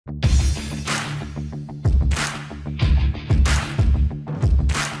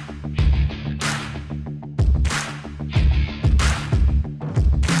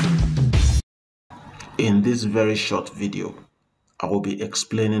In this very short video, I will be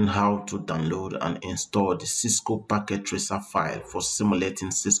explaining how to download and install the Cisco Packet Tracer file for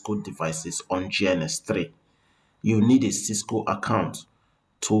simulating Cisco devices on GNS3. You need a Cisco account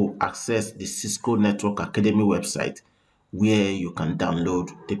to access the Cisco Network Academy website where you can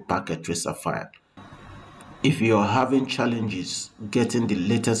download the Packet Tracer file. If you are having challenges getting the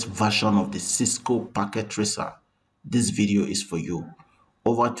latest version of the Cisco Packet Tracer, this video is for you.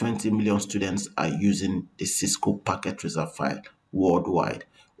 Over 20 million students are using the Cisco Packet Tracer file worldwide.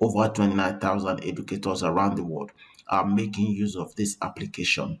 Over 29,000 educators around the world are making use of this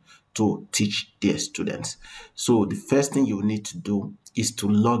application to teach their students. So the first thing you need to do is to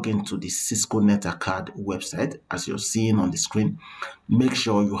log into the Cisco NetAcad website as you're seeing on the screen. Make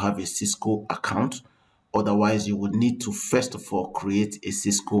sure you have a Cisco account. Otherwise, you would need to first of all create a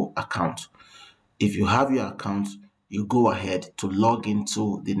Cisco account. If you have your account, you go ahead to log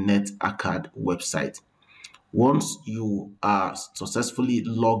into the NetAcad website. Once you are successfully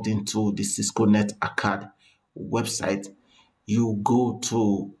logged into the Cisco NetAcad website, you go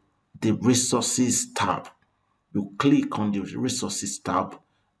to the Resources tab. You click on the Resources tab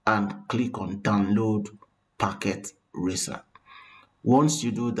and click on Download Packet Tracer. Once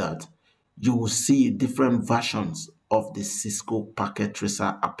you do that, you will see different versions of the Cisco Packet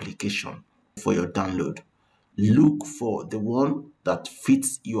Tracer application for your download. Look for the one that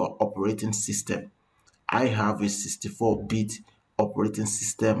fits your operating system. I have a 64-bit operating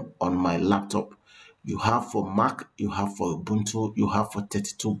system on my laptop. You have for Mac, you have for Ubuntu, you have for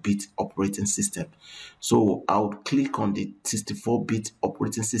 32-bit operating system. So I would click on the 64-bit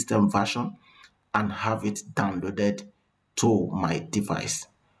operating system version and have it downloaded to my device.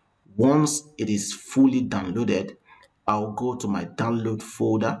 Once it is fully downloaded, I'll go to my download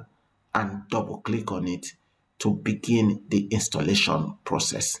folder and double click on it to begin the installation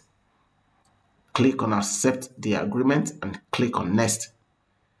process. Click on accept the agreement and click on next.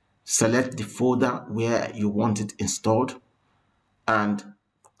 Select the folder where you want it installed and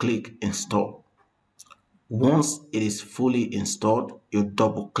click install. Once it is fully installed, you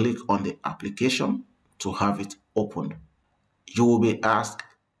double click on the application to have it opened. You will be asked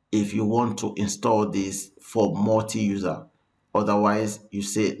if you want to install this for multi-user. Otherwise, you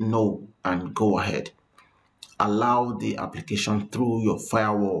say no and go ahead. Allow the application through your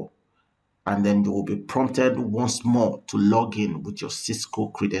firewall, and then you will be prompted once more to log in with your Cisco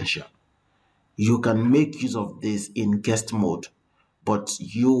credential. You can make use of this in guest mode, but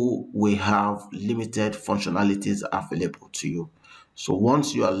you will have limited functionalities available to you. So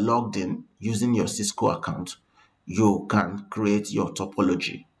once you are logged in using your Cisco account, you can create your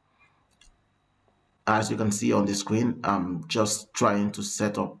topology. As you can see on the screen, I'm just trying to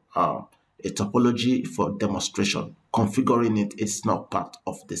set up a topology for demonstration. Configuring it is not part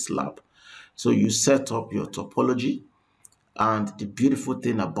of this lab. So you set up your topology, and the beautiful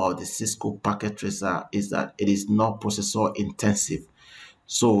thing about the Cisco Packet Tracer is that it is not processor intensive.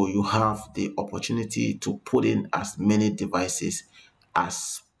 So you have the opportunity to put in as many devices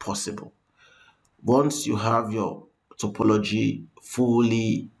as possible. Once you have your topology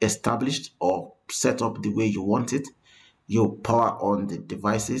fully established or set up the way you want it, you power on the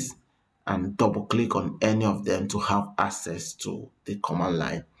devices and double click on any of them to have access to the command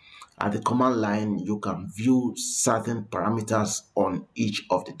line. At the command line, you can view certain parameters on each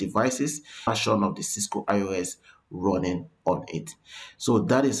of the devices, version of the Cisco iOS running on it. So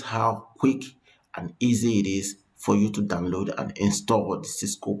that is how quick and easy it is for you to download and install the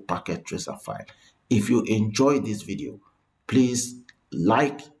Cisco Packet Tracer file. If you enjoyed this video, please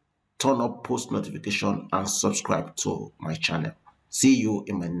like, turn up post notification, and subscribe to my channel. See you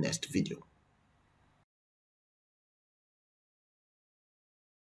in my next video.